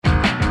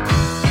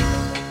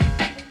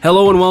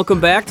Hello and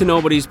welcome back to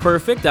Nobody's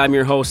Perfect. I'm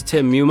your host,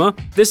 Tim Muma.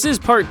 This is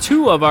part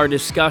 2 of our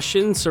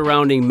discussion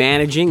surrounding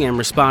managing and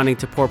responding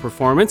to poor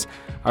performance.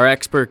 Our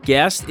expert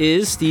guest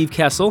is Steve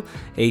Kessel,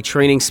 a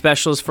training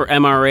specialist for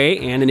MRA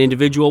and an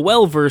individual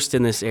well-versed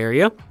in this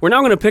area. We're now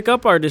going to pick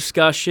up our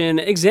discussion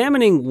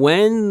examining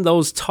when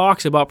those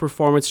talks about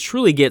performance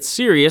truly get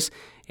serious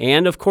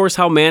and, of course,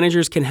 how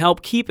managers can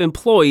help keep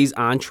employees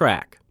on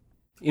track.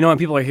 You know, when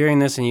people are hearing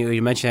this and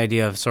you mention the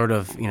idea of sort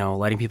of,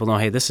 letting people know,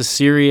 hey, this is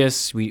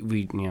serious.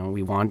 We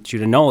want you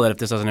to know that if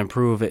this doesn't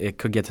improve, it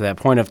could get to that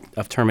point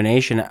of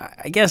termination.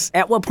 I guess,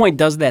 at what point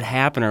does that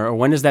happen or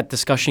when does that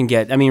discussion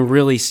get,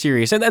 really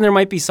serious? And then there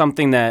might be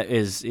something that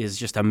is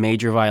just a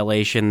major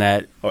violation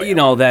that,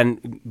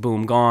 then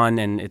boom, gone,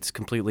 and it's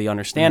completely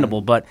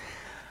understandable. Mm-hmm. But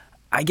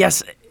I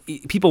guess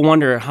people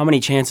wonder, how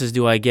many chances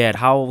do I get?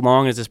 How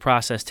long does this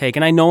process take?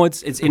 And I know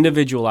it's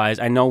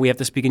individualized. I know we have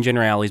to speak in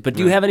generalities, but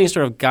do you have any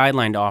sort of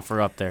guideline to offer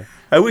up there?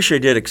 I wish I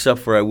did, except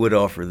for I would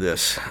offer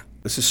this.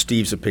 This is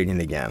Steve's opinion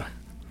again.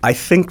 I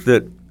think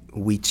that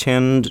we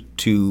tend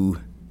to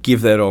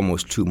give that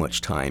almost too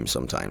much time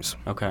sometimes.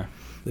 Okay.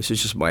 This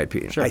is just my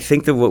opinion. Sure. I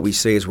think that what we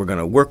say is we're going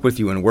to work with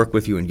you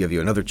and give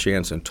you another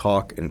chance and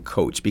talk and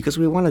coach because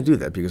we want to do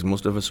that because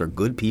most of us are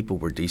good people.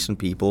 We're decent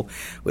people.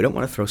 We don't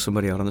want to throw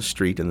somebody out on the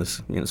street, and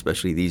this,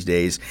 especially these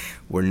days.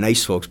 We're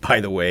nice folks, by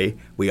the way.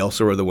 We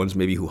also are the ones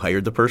maybe who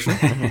hired the person.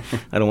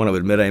 I don't want to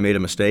admit I made a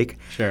mistake.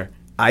 Sure.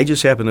 I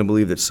just happen to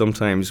believe that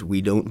sometimes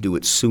we don't do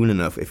it soon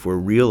enough. If we're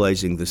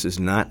realizing this is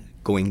not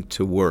going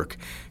to work,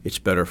 it's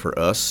better for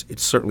us.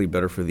 It's certainly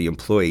better for the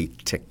employee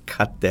to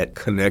cut that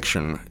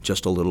connection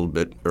just a little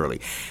bit early.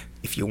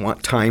 If you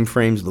want time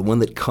frames, the one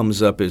that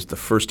comes up is the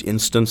first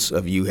instance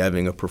of you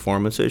having a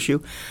performance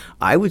issue.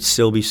 I would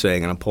still be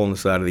saying, and I'm pulling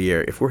this out of the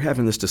air, if we're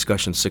having this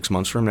discussion 6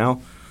 months from now,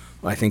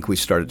 I think we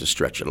started to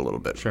stretch it a little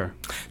bit. Sure.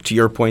 To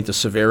your point, the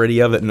severity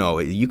of it, no.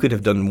 You could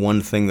have done one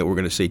thing that we're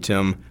going to say,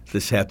 Tim,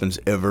 this happens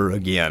ever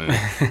again.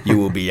 You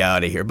will be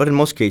out of here. But in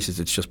most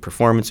cases, it's just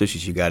performance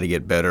issues. You got to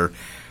get better.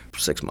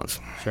 6 months.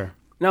 Sure.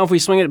 Now, if we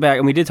swing it back,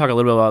 and we did talk a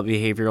little bit about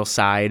the behavioral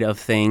side of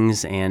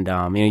things, and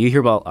you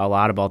hear a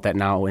lot about that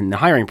now in the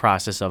hiring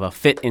process of a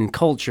fit in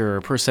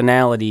culture,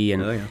 personality,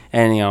 and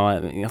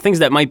things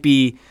that might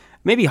be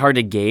maybe hard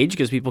to gauge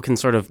because people can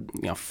sort of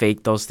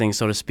fake those things,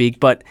 so to speak.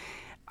 But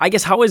I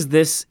guess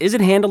is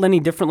it handled any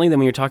differently than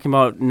when you're talking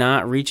about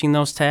not reaching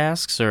those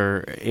tasks,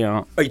 or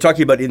Are you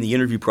talking about in the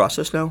interview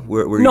process now?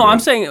 No, I'm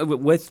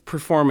saying with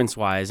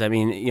performance-wise.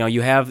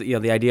 You have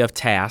the idea of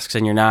tasks,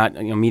 and you're not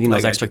meeting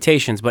those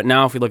expectations. But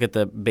now, if we look at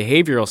the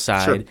behavioral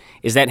side, sure.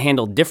 Is that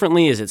handled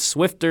differently? Is it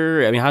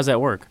swifter? How does that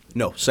work?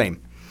 No,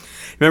 same.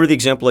 Remember the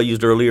example I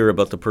used earlier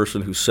about the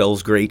person who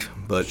sells great,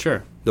 but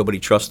sure. Nobody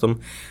trusts them?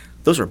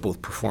 Those are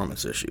both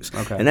performance issues.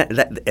 Okay.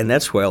 And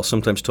that's why I'll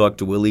sometimes talk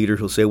to a leader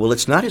who'll say, well,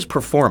 it's not his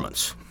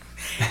performance.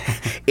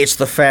 It's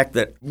the fact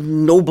that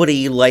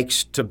nobody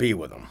likes to be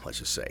with him, let's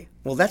just say.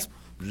 Well,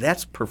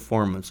 that's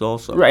performance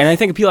also. Right, and I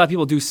think a lot of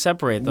people do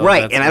separate those.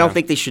 Right, and I don't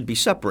think they should be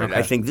separated. Okay.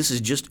 I think this is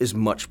just as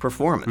much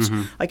performance.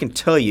 Mm-hmm. I can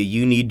tell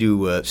you need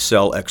to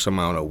sell X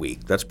amount a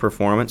week. That's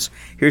performance.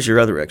 Here's your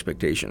other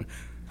expectation.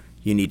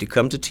 You need to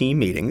come to team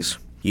meetings.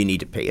 You need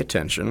to pay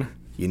attention.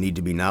 You need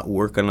to be not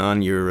working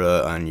on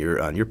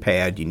your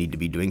pad. You need to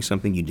be doing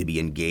something. You need to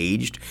be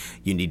engaged.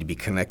 You need to be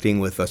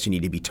connecting with us. You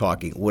need to be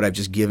talking. What I've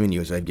just given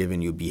you is I've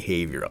given you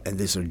behavioral. And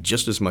these are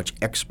just as much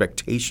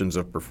expectations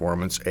of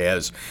performance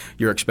as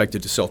you're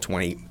expected to sell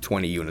 20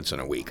 units in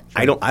a week.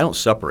 I don't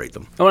separate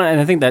them. Oh, and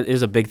I think that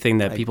is a big thing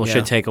that people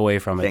should take away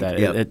from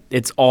it,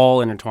 it's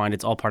all intertwined.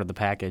 It's all part of the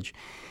package.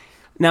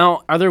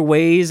 Now, are there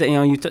ways,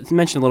 you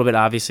mentioned a little bit,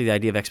 obviously, the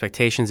idea of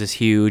expectations is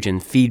huge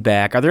and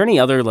feedback. Are there any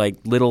other,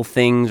 little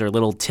things or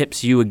little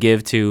tips you would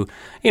give to,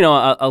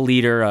 a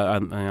leader,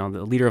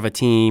 the leader of a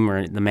team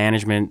or the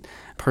management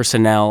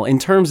personnel in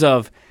terms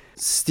of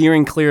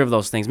steering clear of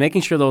those things,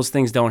 making sure those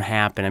things don't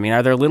happen?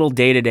 Are there little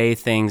day-to-day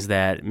things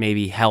that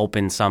maybe help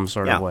in some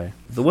sort of way?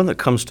 The one that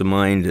comes to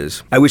mind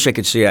is, I wish I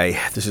could say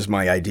this is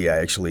my idea. I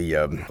actually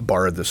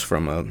borrowed this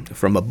from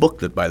a book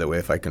that, by the way,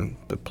 if I can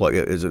plug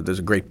it, there's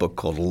a great book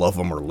called Love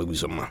 'Em or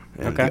Lose 'Em.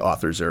 And the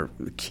authors are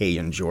Kay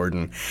and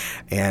Jordan.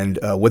 And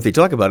what they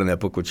talk about in that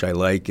book, which I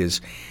like,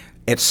 is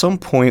at some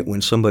point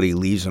when somebody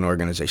leaves an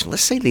organization,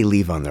 let's say they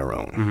leave on their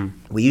own,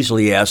 mm-hmm. We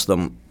usually ask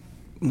them,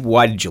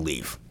 why did you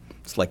leave?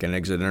 It's like an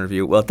exit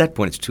interview. Well, at that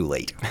point, it's too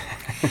late.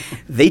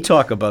 They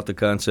talk about the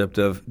concept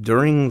of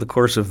during the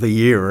course of the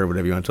year or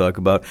whatever you want to talk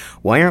about,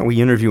 why aren't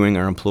we interviewing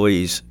our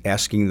employees,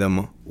 asking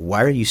them,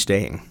 why are you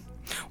staying?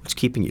 What's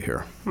keeping you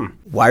here?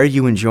 Why are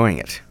you enjoying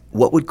it?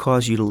 What would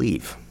cause you to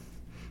leave?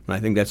 And I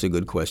think that's a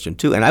good question,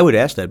 too. And I would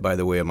ask that, by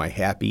the way, of my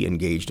happy,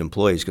 engaged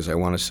employees, because I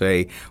want to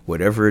say,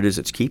 whatever it is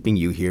that's keeping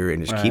you here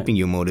and is keeping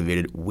you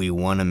motivated, we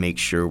want to make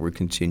sure we're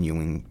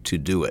continuing to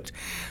do it.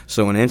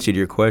 So in answer to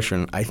your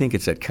question, I think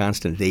it's that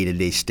constant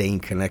day-to-day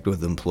staying connected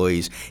with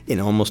employees, in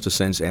almost a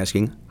sense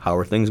asking, how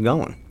are things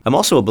going? I'm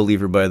also a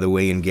believer, by the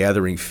way, in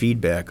gathering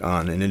feedback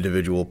on an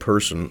individual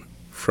person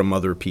from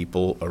other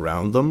people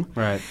around them,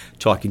 right.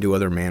 talking to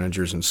other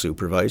managers and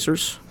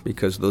supervisors,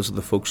 because those are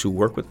the folks who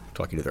work with,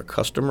 talking to their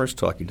customers,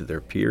 talking to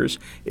their peers,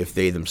 if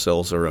they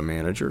themselves are a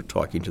manager,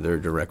 talking to their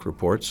direct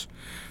reports.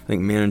 I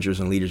think managers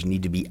and leaders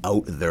need to be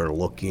out there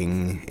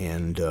looking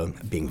and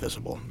being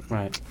visible.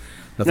 Right.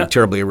 Nothing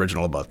terribly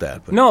original about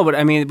that. But. No, but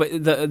I mean,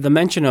 but the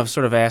mention of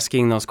sort of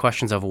asking those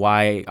questions of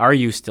why are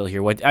you still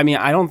here?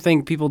 I don't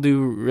think people do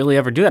really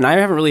ever do that, and I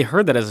haven't really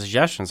heard that as a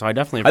suggestion. So I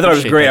definitely I thought it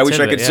was great. I wish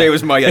I tidbit, could say it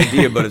was my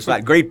idea, but it's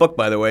not. Great book,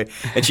 by the way.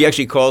 And she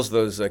actually calls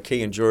those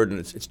Kay and Jordan.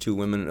 It's two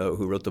women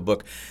who wrote the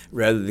book.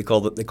 Rather, they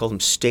call them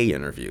stay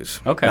interviews.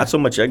 Okay. Not so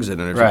much exit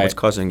interviews. Right. What's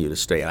causing you to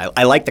stay? And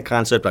I like the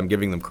concept. I'm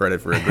giving them credit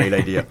for a great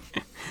idea.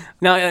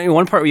 Now,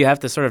 one part we have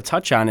to sort of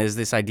touch on is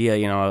this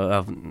idea,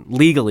 of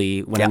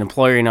legally when an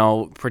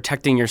employer,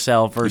 protecting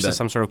yourself versus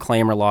some sort of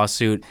claim or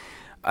lawsuit.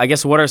 I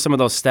guess what are some of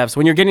those steps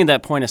when you're getting to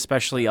that point,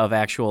 especially of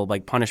actual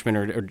like punishment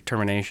or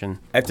termination?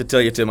 I have to tell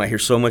you, Tim, I hear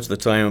so much of the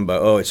time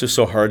about, it's just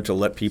so hard to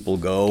let people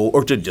go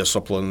or to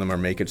discipline them or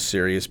make it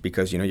serious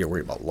because, you're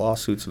worried about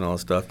lawsuits and all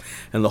this stuff.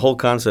 And the whole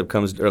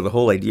the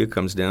whole idea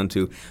comes down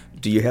to,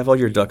 do you have all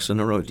your ducks in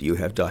a row? Do you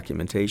have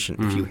documentation?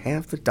 If you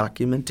have the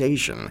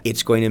documentation,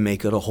 it's going to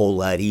make it a whole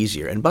lot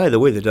easier. And by the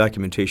way, the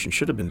documentation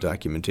should have been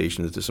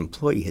documentation that this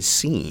employee has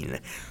seen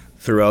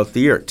throughout the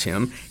year.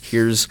 Tim,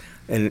 here's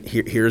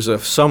a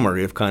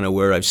summary of kind of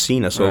where I've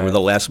seen us over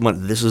the last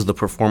month. This is the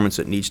performance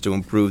that needs to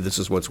improve. This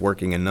is what's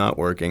working and not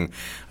working.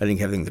 I think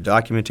having the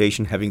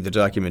documentation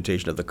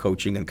of the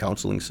coaching and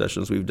counseling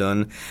sessions we've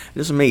done, it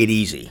doesn't make it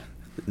easy.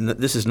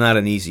 This is not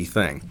an easy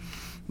thing,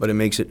 but it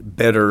makes it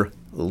better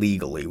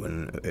legally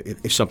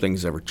if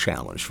something's ever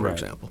challenged, for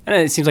example. And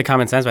it seems like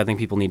common sense, but I think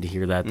people need to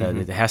hear that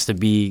it has to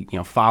be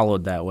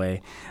followed that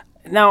way.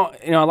 Now,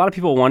 a lot of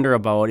people wonder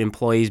about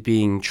employees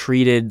being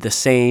treated the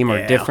same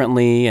or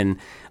differently, and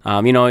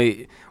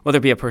whether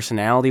it be a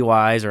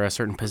personality-wise or a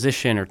certain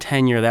position or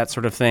tenure, that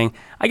sort of thing.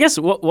 I guess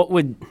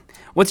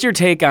what's your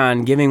take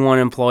on giving one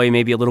employee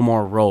maybe a little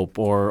more rope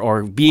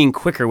or being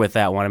quicker with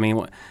that one? I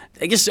mean,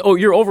 I guess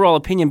your overall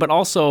opinion, but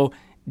also,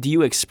 do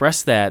you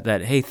express that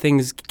hey,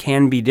 things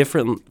can be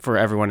different for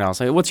everyone else?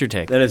 What's your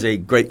take? That is a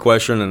great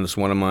question, and it's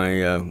one of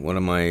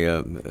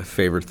my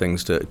favorite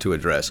things to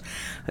address.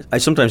 I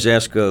sometimes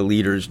ask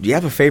leaders, do you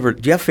have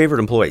favorite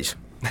employees?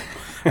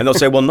 And they'll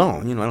say, well,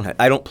 no,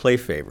 I don't play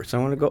favorites. I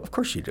want to go, of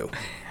course you do.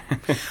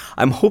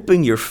 I'm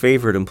hoping your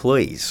favorite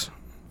employees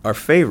are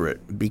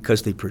favorite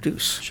because they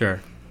produce.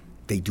 Sure.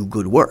 They do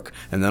good work.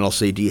 And then I'll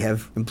say, do you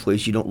have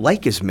employees you don't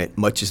like as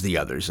much as the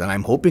others? And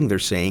I'm hoping they're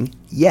saying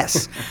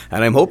yes.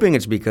 And I'm hoping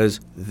it's because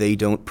they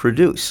don't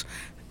produce.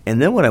 And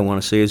then what I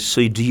want to say is,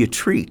 so do you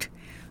treat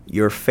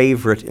your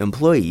favorite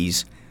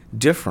employees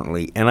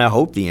differently? And I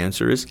hope the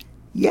answer is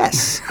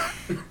yes.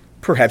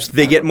 Perhaps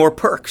they get more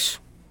perks.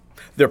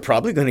 They're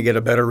probably going to get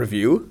a better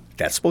review.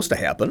 That's supposed to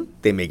happen.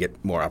 They may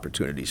get more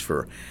opportunities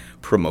for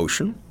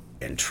promotion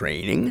and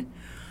training.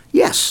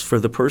 Yes, for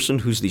the person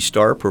who's the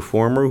star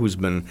performer who's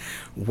been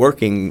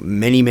working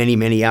many, many,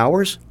 many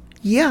hours,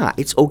 yeah,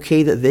 it's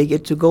okay that they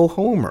get to go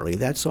home early.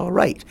 That's all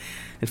right.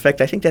 In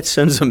fact, I think that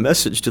sends a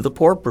message to the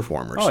poor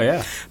performers. Oh,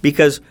 yeah.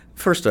 Because,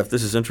 first off,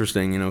 this is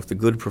interesting. If the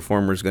good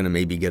performer is going to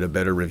maybe get a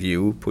better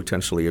review,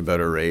 potentially a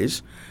better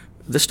raise,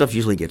 this stuff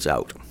usually gets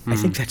out. I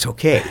think that's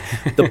okay.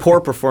 The poor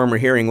performer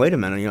hearing, wait a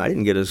minute, I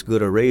didn't get as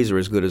good a raise or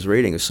as good as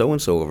rating as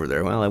so-and-so over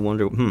there. Well, I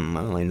wonder,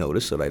 I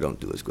notice that I don't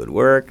do as good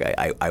work.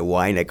 I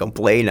whine, I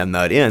complain, I'm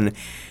not in.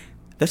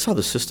 That's how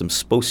the system's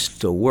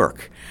supposed to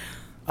work.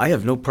 I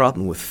have no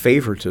problem with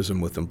favoritism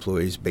with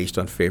employees based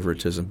on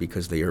favoritism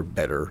because they are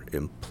better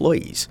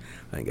employees.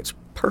 I think it's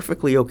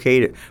perfectly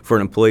okay for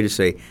an employee to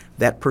say,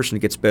 that person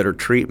gets better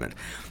treatment.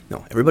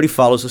 No, everybody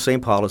follows the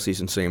same policies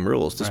and same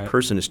rules. This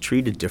person is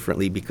treated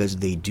differently because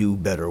they do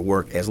better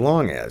work, as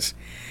long as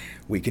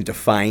we can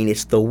define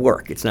it's the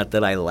work. It's not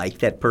that I like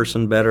that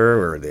person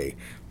better or they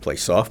play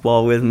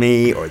softball with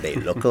me or they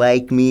look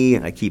like me.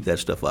 I keep that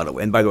stuff out of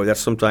it. And by the way, that's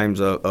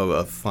sometimes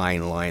a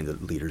fine line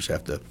that leaders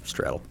have to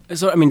straddle.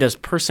 So, does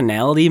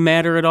personality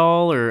matter at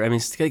all? Or,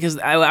 because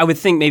I would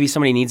think maybe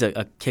somebody needs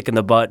a kick in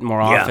the butt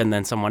more often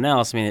than someone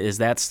else. Is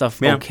that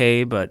stuff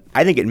okay? But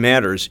I think it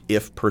matters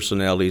if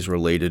personality is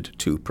related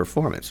to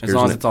performance. As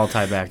long as it's all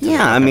tied back to it.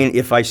 Yeah,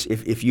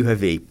 if you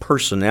have a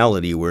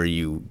personality where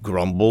you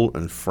grumble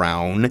and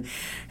frown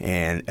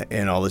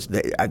and all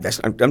this,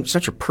 I'm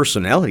such a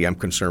personality I'm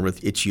concerned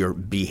with. It's your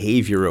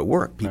behavior at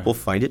work. People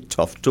find it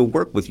tough to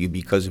work with you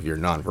because of your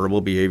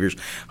nonverbal behaviors,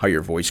 how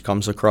your voice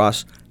comes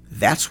across.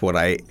 That's what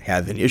I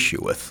have an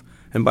issue with.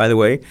 And by the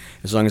way,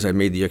 as long as I've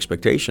made the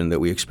expectation that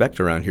we expect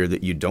around here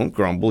that you don't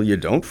grumble, you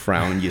don't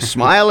frown, you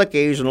smile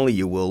occasionally,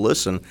 you will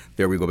listen,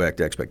 there we go back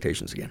to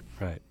expectations again.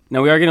 Right.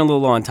 Now, we are getting a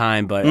little low on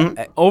time,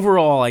 but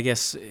overall, I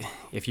guess,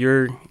 if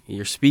you're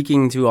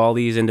speaking to all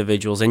these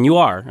individuals, and you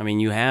are,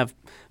 you have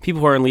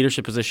people who are in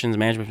leadership positions,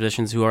 management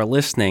positions who are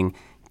listening,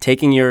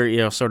 taking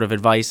your sort of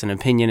advice and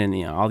opinion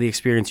and all the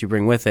experience you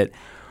bring with it,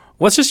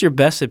 what's just your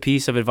best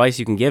piece of advice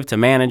you can give to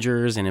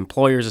managers and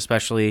employers,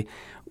 especially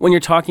when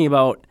you're talking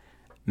about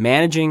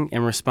managing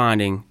and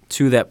responding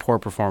to that poor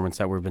performance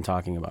that we've been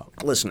talking about?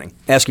 Listening,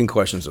 asking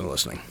questions and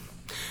listening.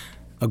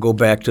 I'll go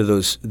back to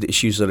the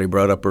issues that I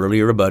brought up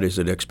earlier about, is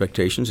it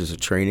expectations, is it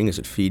training, is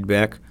it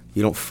feedback?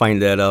 You don't find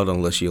that out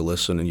unless you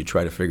listen and you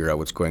try to figure out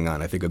what's going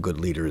on. I think a good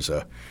leader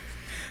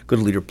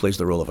plays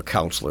the role of a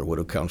counselor. What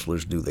do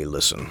counselors do? They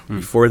listen.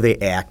 Before they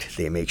act,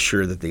 they make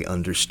sure that they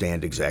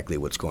understand exactly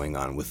what's going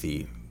on with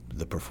the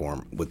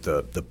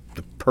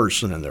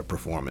person and their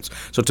performance.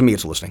 So to me,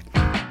 it's listening.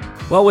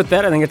 Well, with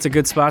that, I think it's a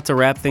good spot to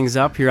wrap things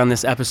up here on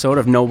this episode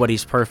of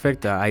Nobody's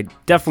Perfect. I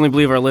definitely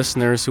believe our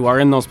listeners who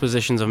are in those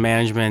positions of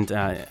management,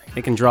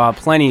 they can draw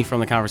plenty from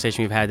the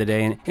conversation we've had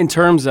today in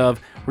terms of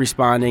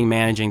responding,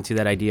 managing to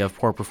that idea of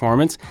poor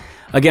performance.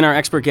 Again, our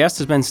expert guest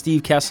has been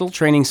Steve Kessel,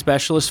 training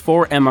specialist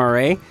for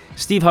MRA.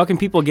 Steve, how can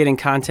people get in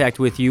contact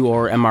with you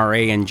or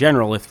MRA in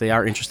general if they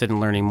are interested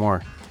in learning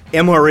more?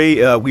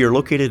 MRA, we are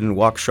located in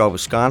Waukesha,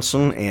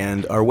 Wisconsin,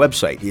 and our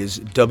website is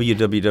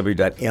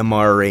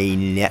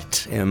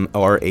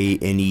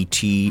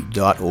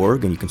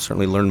www.mranet.org, and you can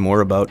certainly learn more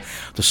about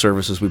the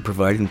services we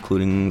provide,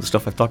 including the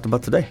stuff I've talked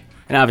about today.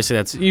 And obviously,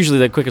 that's usually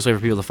the quickest way for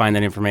people to find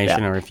that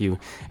information. Yeah. Or if you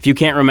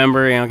can't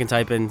remember, you can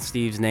type in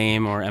Steve's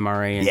name or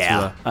MRA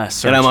into a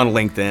search. And I'm on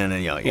LinkedIn,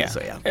 and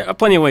so.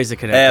 Plenty of ways to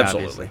connect.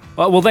 Absolutely.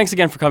 Well, thanks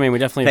again for coming. We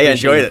definitely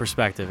appreciate your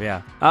perspective.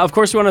 Yeah. Of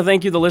course, we want to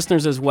thank you, the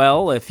listeners, as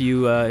well. If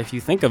you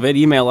think of it,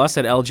 email us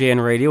at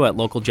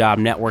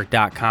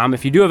ljnradio@localjobnetwork.com.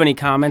 If you do have any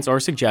comments or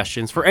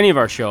suggestions for any of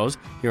our shows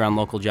here on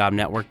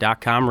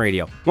localjobnetwork.com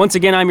radio. Once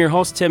again, I'm your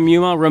host, Tim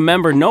Muma.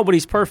 Remember,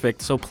 nobody's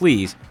perfect, so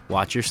please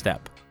watch your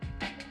step.